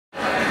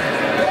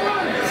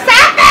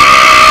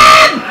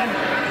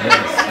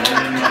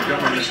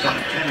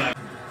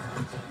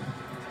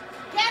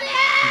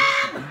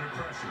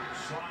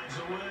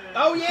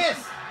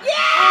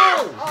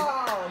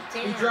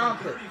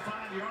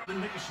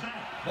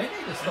They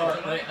need to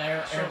start letting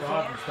Aaron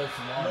Rodgers throw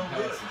some long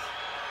passes.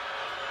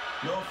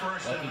 No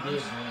first like he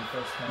did when he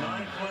first came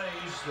 9 in.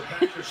 plays. The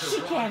Packers have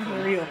She can't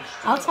hear you.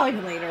 I'll tell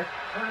you later.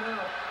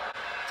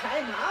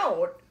 Time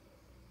out?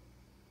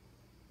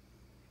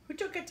 Who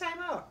took a time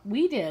out?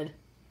 We did.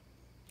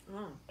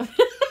 Oh. The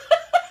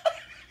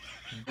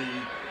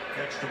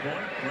extra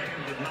point.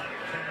 Graham did not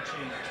catch a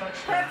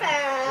touchdown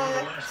over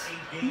the last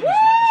 8 games.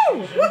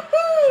 Woo!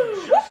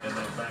 Woohoo! And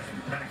then back in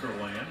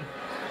Packerland.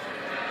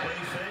 Play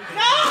fake.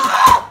 No!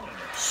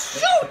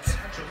 Shoot!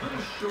 Catch a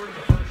little short of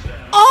the first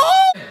down. Oh!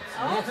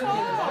 Oh,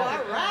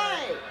 all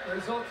right. The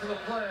result of the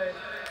play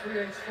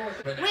creates force.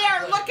 We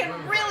are looking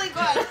really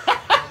good.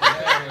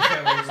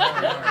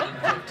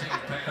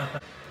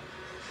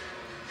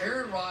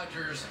 Aaron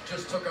Rodgers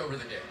just took over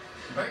the game,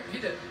 right? He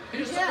did. He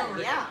just Yeah, took over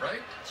the yeah. game,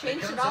 right?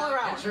 Changed He it comes all out,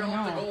 around. Gets her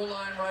off the goal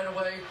line right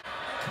away.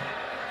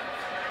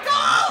 Go!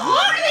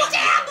 Over the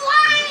damn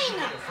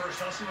line!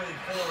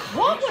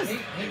 What was He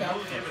got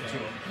We'll give it to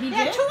him. he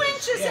Yeah, did? 2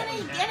 inches and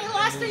he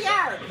lost a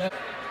yard. Good,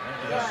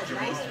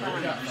 nice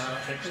run.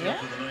 Yeah.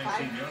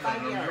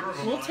 5 yards.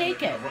 We'll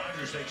take it.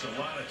 Rodgers takes a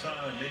lot of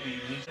time.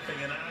 Maybe he's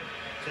taking it out,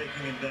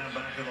 taking him down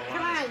back to the line.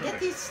 Come on, get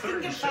these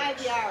stinking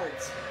 5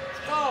 yards. Let's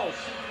go.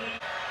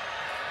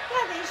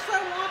 Yeah, they just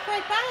let him walk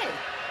right by. What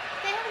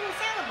the hell was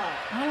that about?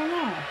 I don't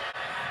know.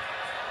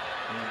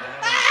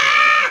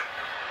 Ah!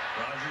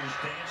 Rodgers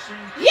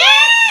dancing.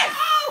 Yes!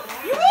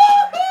 Woo-hoo!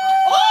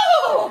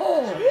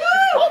 Oh!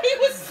 Oh, he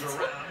was.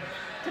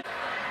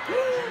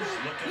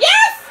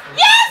 Yes!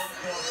 Yes!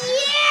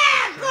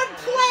 Yeah! Good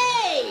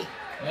play!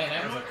 Man,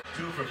 that was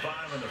 2 for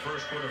 5 in the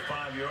first quarter,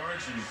 5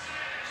 yards. And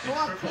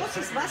Well, of course,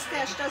 his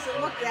mustache doesn't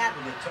look that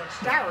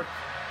dark.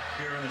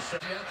 Here in the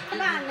second. You have to Come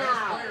give on your best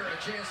now. player a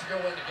chance to go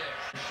in the game.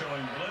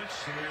 Showing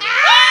blitz here.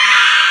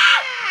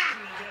 Ah!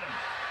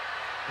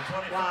 The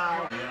 25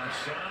 Wow. the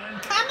outside.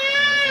 Come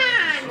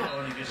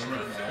on! And he gets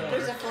around the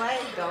There's a corner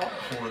flag, though.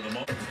 for the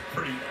moment.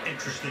 Pretty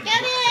interesting. Get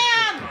graphic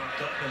him! just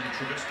popped up and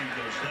Trubisky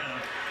goes down.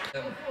 In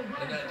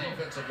that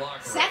defensive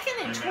locker room. Second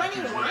and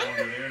 21?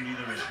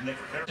 Neither is Nick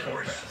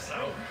Fairforce.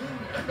 So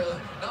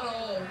Not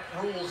all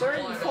rules Third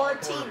apply and to all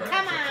 14. quarterbacks.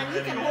 Come on,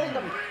 you can hold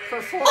them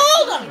for 14.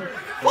 Hold 'em!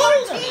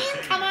 Hold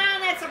 14? Come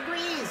on, that's a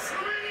breeze.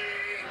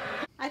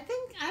 I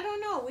think, I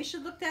don't know. We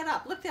should look that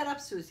up. Look that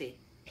up, Susie.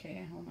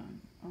 Okay, hold on.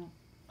 Oh.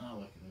 I'll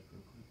look it up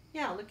real quick.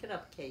 Yeah, look it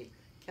up, Kate.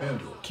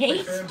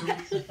 Kate?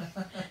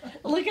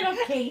 Look it up,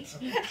 Kate.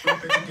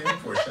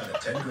 For a shot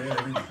at 10 grand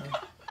every week.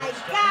 My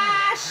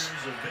gosh!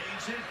 Here's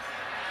evades it.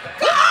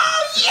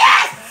 Oh,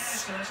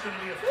 yes! So that's going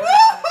to be a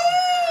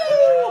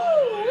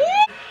Woohoo!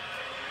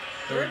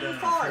 Third and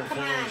 4. Come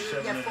on, you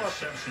can get 4.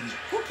 interceptions.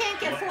 Who can't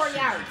get 4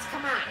 yards?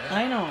 Come on.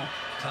 I know.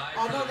 Tied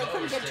Although for they the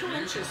couldn't most get 2 in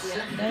inches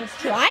recent yet. That's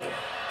true. Rodgers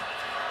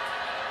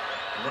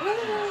deep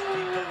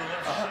down the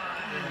left side,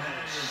 and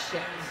that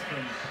is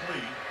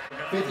complete.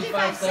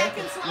 55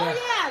 seconds. Oh,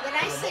 yeah, did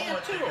I say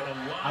it too?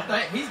 I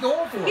think he's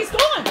going for it. He's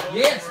going.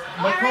 Yes.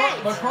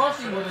 right.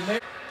 McCarthy would have never.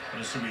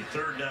 This will be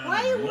 3rd down.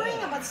 Why are you and worrying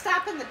long. about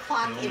stopping the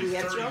clock, Only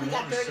idiots? You only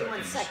got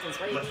 31 31 seconds.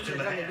 What do you left think in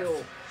you're the going to half.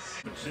 do?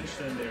 But since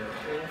then, they're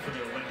all for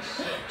their last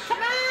 6. Come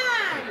on!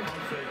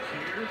 Pump fake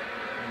here,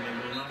 and they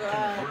will not Good,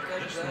 convert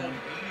good, this good. one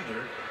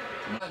either.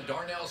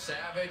 Darnell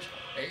Savage,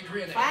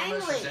 Adrian Finally,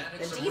 Amos has added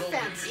the some real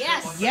defense, leadership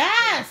yes. on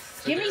Yes!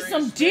 defense. Give me Zadarius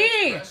some Smith,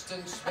 D!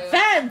 Preston Smith,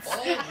 Fence!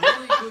 all really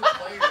good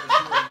players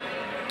who are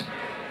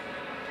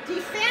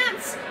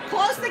Defense!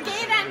 Close the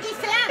gate on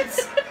defense!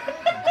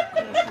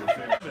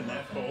 In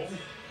that hole.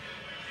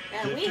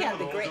 And we had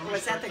the great,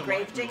 was that the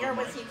grave digger,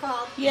 was he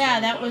called?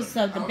 Yeah, that was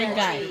the big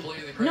guy. arguably the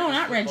greatest No,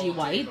 not Reggie football team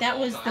White. of That all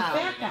was the time.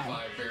 fat guy.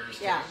 Five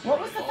Bears Yeah. teams, What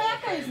was the Hall fat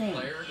of Fame guy's name?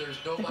 player. There's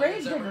The nobody grave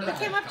that's ever digger done guy.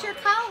 He came up to your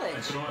that. college.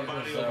 It's an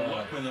body of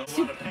Luckman,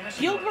 a lot of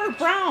passing. Gilbert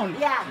Brown.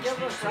 Yeah,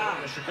 Gilbert Brown.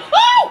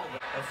 Oh!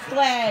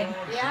 Flag.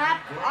 Yeah,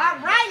 all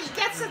right, he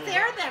gets it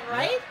there then,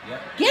 right?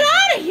 Get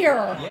out of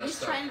here! He's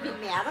trying to be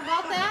mad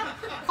about that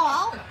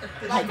call?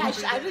 Like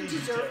I didn't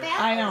deserve that?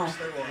 I know.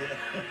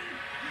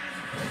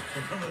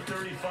 From the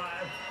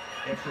 35.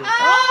 After a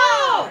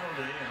Oh!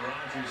 penalty, and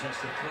Rodgers has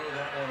to throw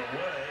that one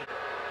away.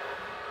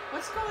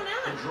 What's going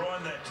They're on?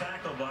 drawing that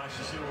tackle box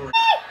to see where.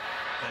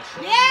 That's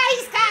right. Yeah,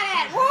 he's got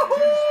it!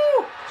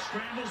 Woohoo!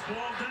 Scrambles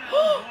ball down.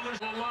 Ball is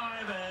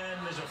alive,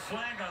 and there's a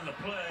flag on the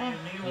play. And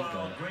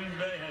meanwhile, Green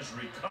Bay has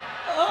recovered.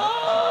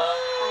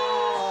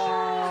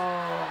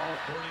 Oh!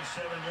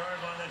 47-yard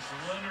line. That's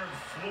Leonard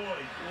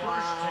Floyd Wow.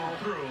 bursting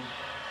through.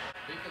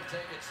 He can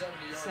take it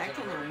 70 yards.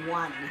 Second and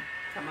 1.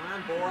 Come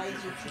on, boys,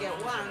 you can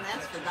get 1.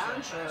 That's for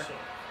darn sure.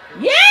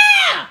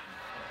 Yeah!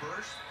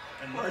 Burst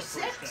and Or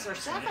 6 or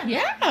 7.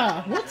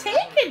 Yeah! We'll take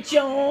it,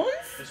 Jones!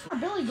 Or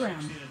Billy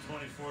Graham. 16 and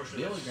 24, so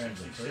Billy that's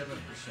Graham's a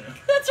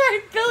 67%. That's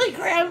right, Billy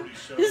Graham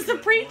is the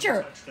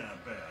preacher. Touchdown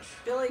pass.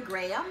 Billy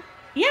Graham?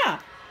 Yeah.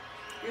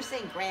 You're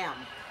saying Graham.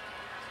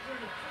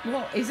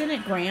 Well, isn't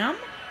it Graham?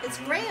 It's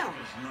Graham.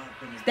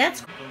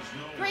 That's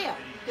Graham.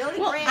 Billy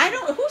well. Graham. I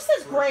don't. Who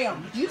says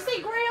Graham? Do you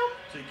say Graham?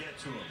 To get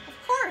to him. Of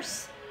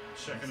course.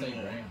 Second Say and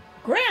long.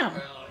 Graham. Graham.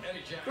 Well, Eddie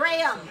Jackson's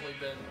Graham. simply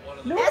been one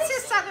of the No. That's best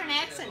his southern players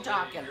in accent the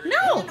talking. league.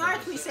 No. In the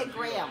north we say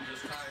Graham.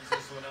 Just ties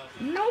this one up.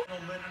 Nope.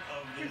 Final minute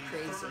of the You're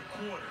crazy. third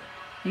quarter.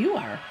 You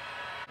are.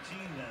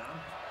 Team now.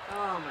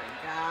 Oh my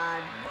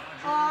God.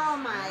 Rodgers. Oh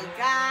my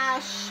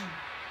gosh.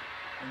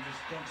 And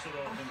just dumps it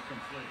off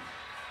incomplete.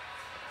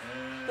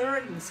 And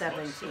 3rd and what's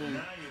 17.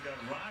 Now you got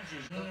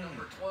Rodgers.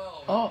 Number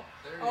 12. Oh.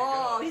 There you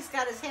Oh, go. he's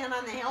got his hand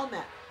on the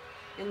helmet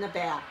in the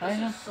back. I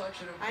know. This is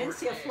such an I didn't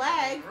see a important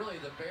flag. game. Really,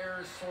 the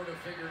Bears sort of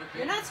figured to be.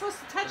 You're not supposed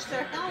to touch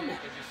their helmet.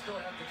 But you still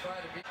have to try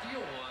to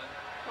steal one.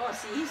 Oh,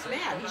 see, he's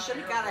mad. He should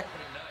have got a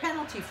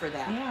penalty for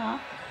that. Yeah.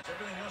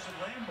 Everything else at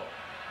Lambeau.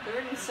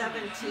 3rd and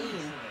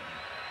 17.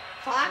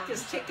 Clock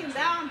is ticking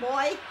down,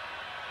 boy.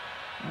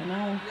 I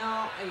know.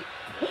 No,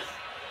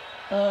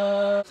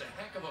 It's a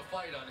heck of a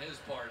fight on his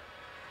part.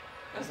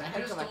 that was a You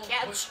heck just of a don't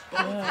catch. put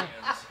both Yeah.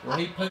 hands. Well,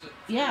 he put it.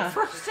 Yeah.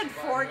 1st and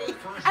 40.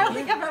 I don't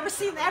think I've ever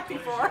seen that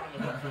before.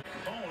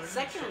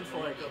 2nd and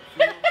 40.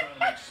 Trying to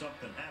make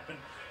something happen.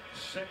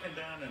 2nd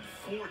down and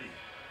 40.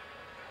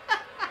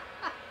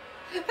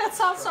 That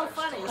sounds so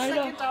funny. I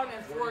know. 2nd down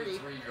and 40.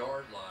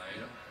 43-yard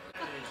line.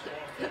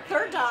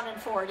 3rd down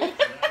and 40.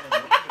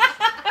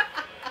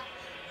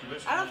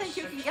 I don't think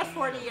you can get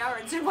 40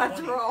 yards in one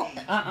throw.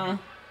 Uh-uh.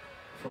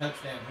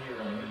 Touchdown here.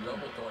 They're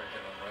double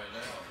doinking him right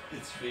now.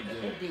 It's big.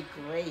 It'd be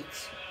great.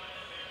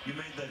 You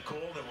made that call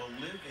that will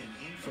live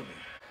in infamy.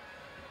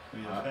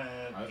 We have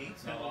had 8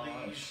 it's not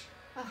penalties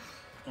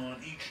on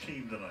each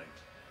team tonight.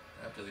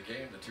 After the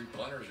game, the 2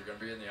 punters are going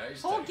to be in the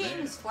ice. Whole tank. game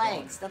is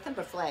flags. Nothing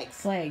but flags.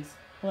 Flags.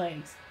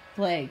 Flags.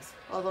 Flags.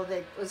 Although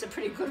it was a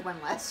pretty good one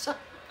last time.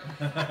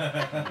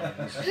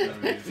 Yeah.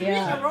 3 in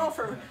a row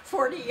for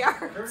 40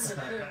 yards.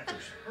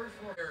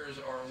 Bears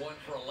are 1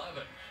 for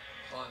 11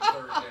 on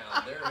 3rd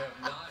down. There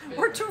have not been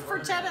We're 2 for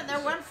 10 and they're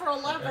 1 for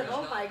 11. There's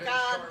Oh not my been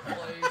God. sharp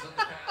plays in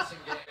the passing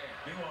game.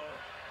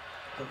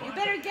 Meanwhile, You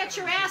better get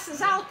your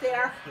asses out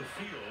there. the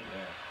field.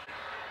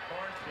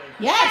 Hard play.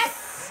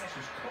 Yes. Pass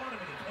is caught him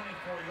at the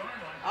 24-yard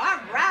line.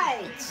 All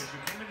right. Davis,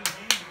 who came into the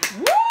game to get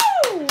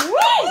Woo!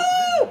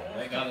 Woo!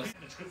 They got us.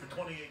 It's good for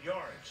 28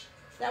 yards.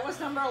 That was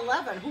number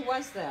 11. Who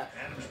was that?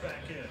 Adams back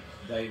in.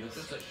 Davis.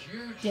 Just a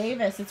huge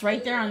Davis. It's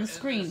right there on the in the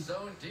screen.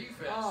 zone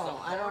defense.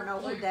 Oh, The I don't know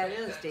hard who play that made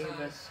is, that time.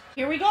 Davis.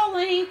 Here we go,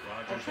 Lynnie.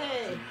 Rodgers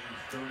Okay. out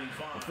to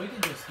 35. If we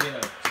can just get a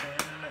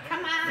 10.5.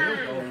 Come field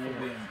on. goal, we'll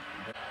be in.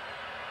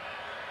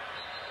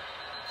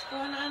 What's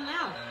going on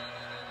now?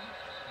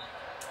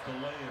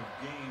 Delay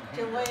of game.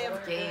 here. Delay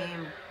of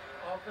game.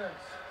 Offense.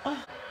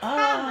 Oh.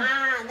 Come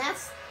on.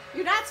 That's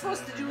you're not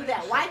supposed to do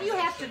that. Why do you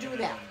have to do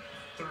that?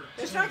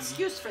 There's no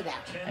excuse for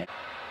that. 10.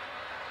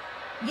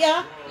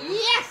 Yeah.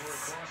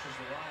 Yes.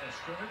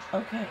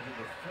 Okay.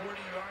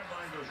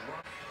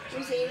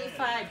 Who's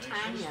 85?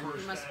 Tanya.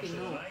 He must be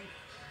new.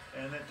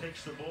 And that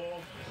takes the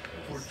ball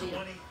for Is he-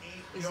 28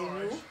 is he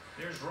yards. new?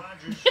 There's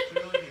Rodgers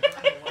clearly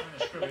behind the line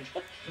of scrimmage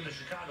to the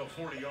Chicago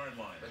 40-yard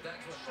line. But that's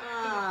what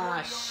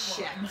Ah,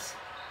 shit.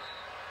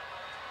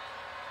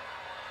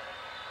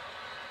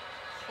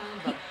 Son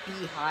of a And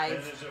beehive.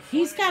 there's a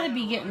He's flag got to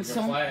be down. getting There's a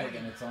so. flag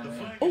and it's on The there.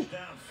 flag Oh. is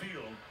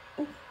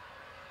downfield.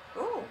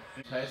 Oh,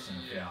 Passing.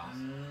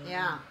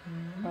 yeah.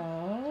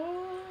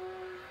 Oh.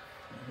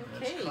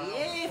 Okay,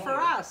 yay for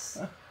us.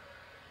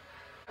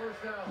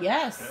 First down.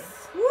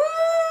 Yes.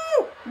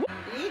 Woo!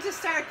 You need to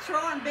start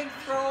throwing big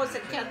throws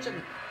and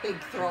catching big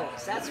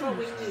throws. That's what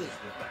we need.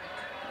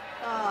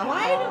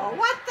 Why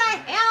What the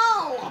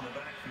hell? In the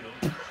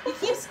backfield. He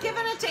keeps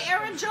giving it to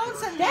Aaron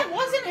Jones and That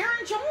wasn't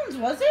Aaron Jones,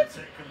 was it?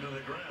 Take him to the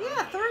ground.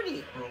 Yeah,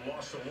 30. For a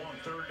loss of 1,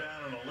 3rd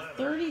down and 11.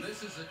 30.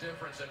 this is the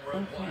difference in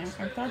road Okay, one.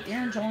 I thought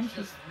Aaron Jones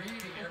was. Just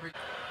reading every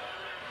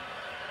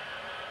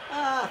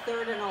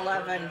 3rd and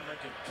 11. Make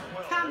it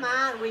 12. Come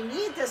on, we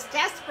need this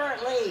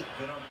desperately.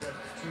 Then up to the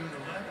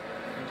left.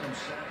 Here comes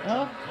Savage.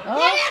 Oh. Get Oh.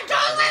 him,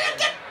 don't let him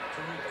get.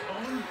 Tariq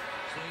Cohen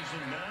slays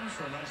him down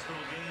for a nice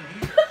little gain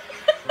here.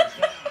 First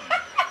down.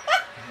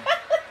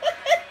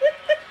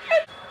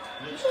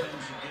 Blitz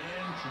comes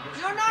again.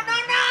 Trubisky No, no, no,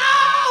 comes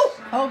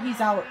no! Oh,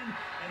 he's out.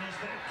 And is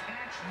that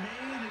catch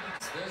made?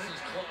 This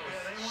is close. Yeah,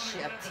 they want to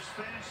Shit. get up as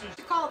fast as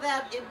You call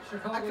that a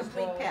Chicago's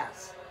complete ball.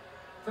 pass.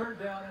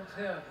 3rd down and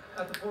 10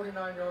 at the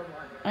 49-yard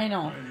line. I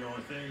know. The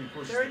only thing, of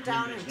course, is 3rd the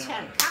down Green and Bay's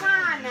 10. not Come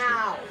on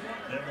now.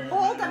 That won't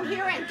Hold matter. them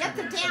here and get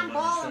the damn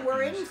ball and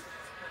we're in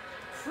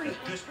free.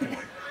 At this point.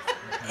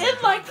 In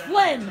like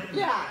Flynn.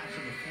 Yeah. To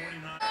the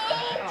 49.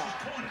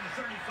 Caught at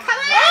the 35. Come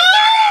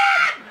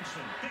on!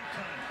 Robinson, big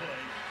time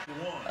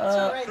play. One. It's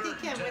all right. Third They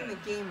and can't 10. win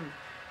the game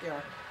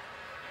there.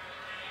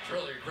 It's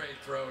really a great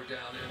throw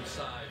down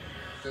inside.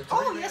 The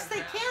Oh, three-man yes, they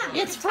pass can. rush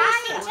It's It's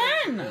 1st and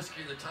fine. 10.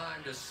 Trubisky the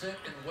time to sit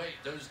and wait.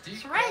 Those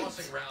deep That's right.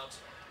 crossing routes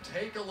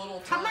take a little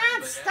time. Come on,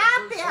 but as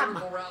stop those him.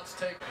 vertical routes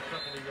take A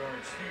couple of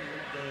yards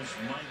here goes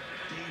Mike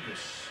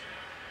Davis.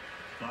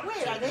 Clock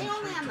Wait, are they ticking,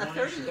 only on the 3:20.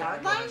 30-yard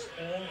Chicago line? has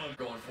all of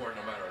going for it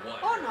no matter what.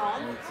 Oh,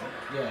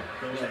 no. Yeah,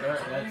 that's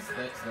theirs.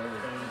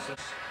 those.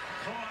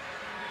 Caught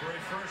for a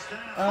first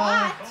down.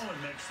 Caught?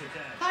 Cohen makes the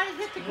catch. Thought it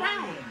hit the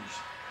ground. Williams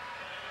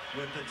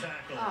with the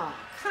tackle. Oh,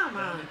 come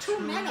Down on. to 2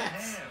 2.5.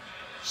 minutes.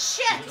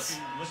 Shit!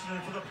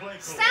 Listening for the play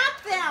call.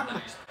 Stop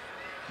them!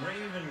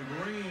 Raven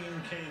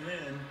Green came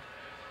in.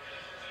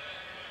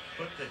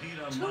 Put the heat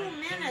on 2 Mike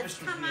minutes, Davis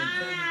was come the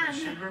intended on.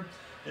 receiver.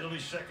 It'll be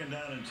 2nd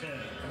down and 10.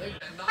 And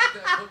knock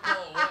that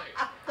football away.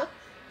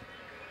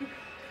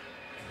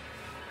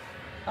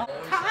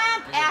 Always Come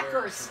have on, to be aware of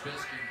Packers.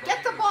 Trubisky Get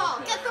the running ball,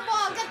 football get the in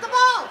ball, this get the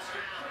situation. ball!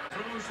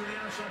 Throws to the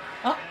outside.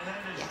 Oh. And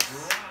that is Yes.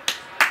 dropped.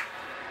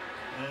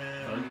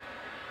 And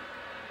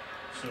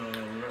so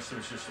the rest of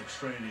it's just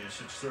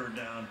extraneous. It's 3rd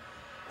down.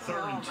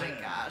 3rd Oh and 10.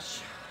 my gosh.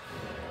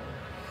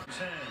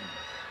 10.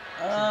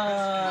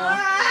 Ah!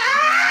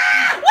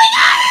 We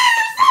got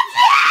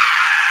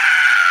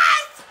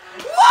interceptions!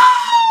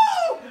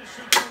 Whoa!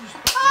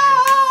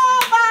 Oh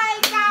my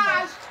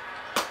gosh!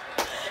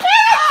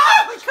 Oh,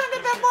 we couldn't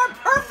have been more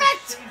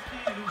perfect!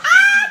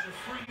 Ah!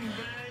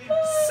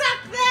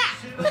 Suck that!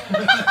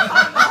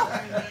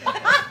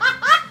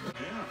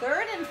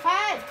 3rd and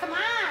 5, come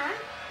on!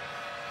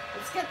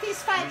 Let's get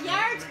these 5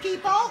 yards,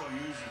 people!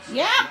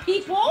 Yeah,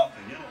 people.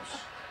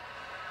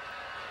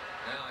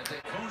 Now I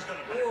think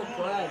Oh,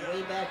 good,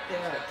 way back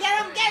there. Get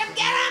him, get him,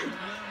 get him!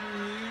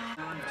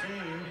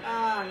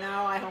 Oh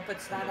no, I hope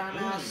it's not on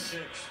us.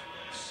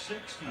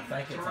 63 I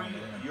think it's on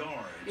them.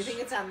 yards. You think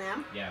it's on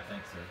them? Yeah, I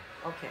think so.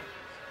 Okay.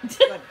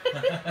 Good.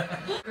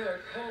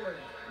 Pick, holding,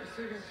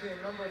 receiving team,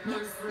 number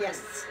 33.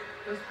 Yes.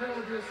 This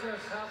penalty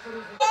assessed half it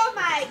is. Oh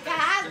my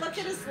God, look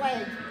at his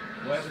leg.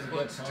 Well, that was a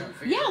good it's 2 punt.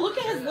 feet. Yeah, look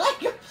at his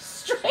leg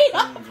straight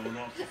up.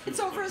 It's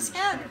over his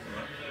head.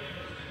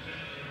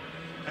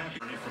 Happy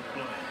for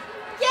play.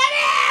 Get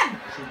him!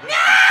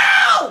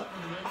 No!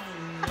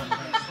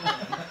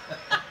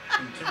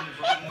 Intended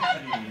for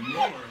Anthony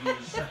Miller,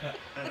 who's had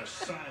a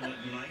silent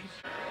night.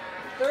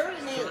 3rd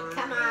and 8,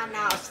 come on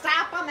now.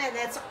 Stop him and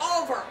it's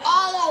over,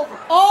 all over.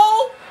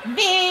 O-V-E-R.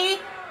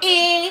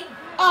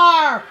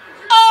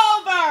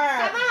 Over.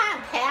 Come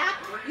on, Pap.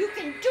 You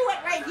can do it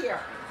right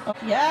here.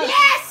 Yes.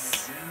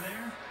 Yes! In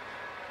there.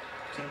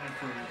 Intended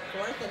for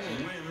 4th and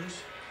 8. Wins.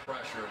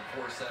 Pressure and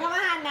force that Come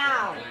on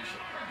now. completion.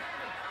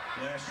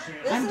 Last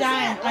chance. This I'm is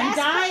dying, it. I'm Last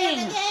play dying.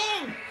 of the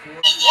game.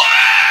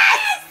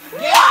 Yes!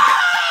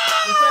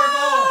 It's our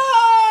ball.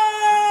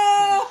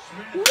 Whoa!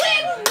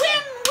 Win,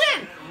 win,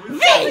 win.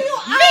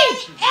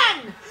 W-I-N.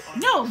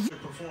 No.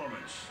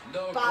 Performance.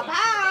 No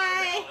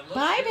Bye-bye. question.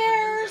 Bye,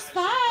 Bears.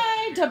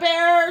 Bye. The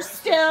Bears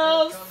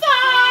still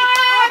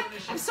suck.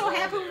 I'm so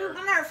happy we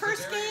won our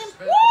first game.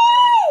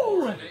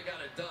 Woo! They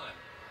got it done.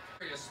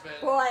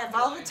 Boy, of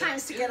all the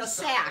times to get a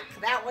sack,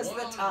 that was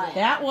the time.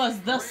 That was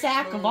the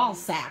sack of all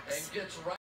sacks. And gets right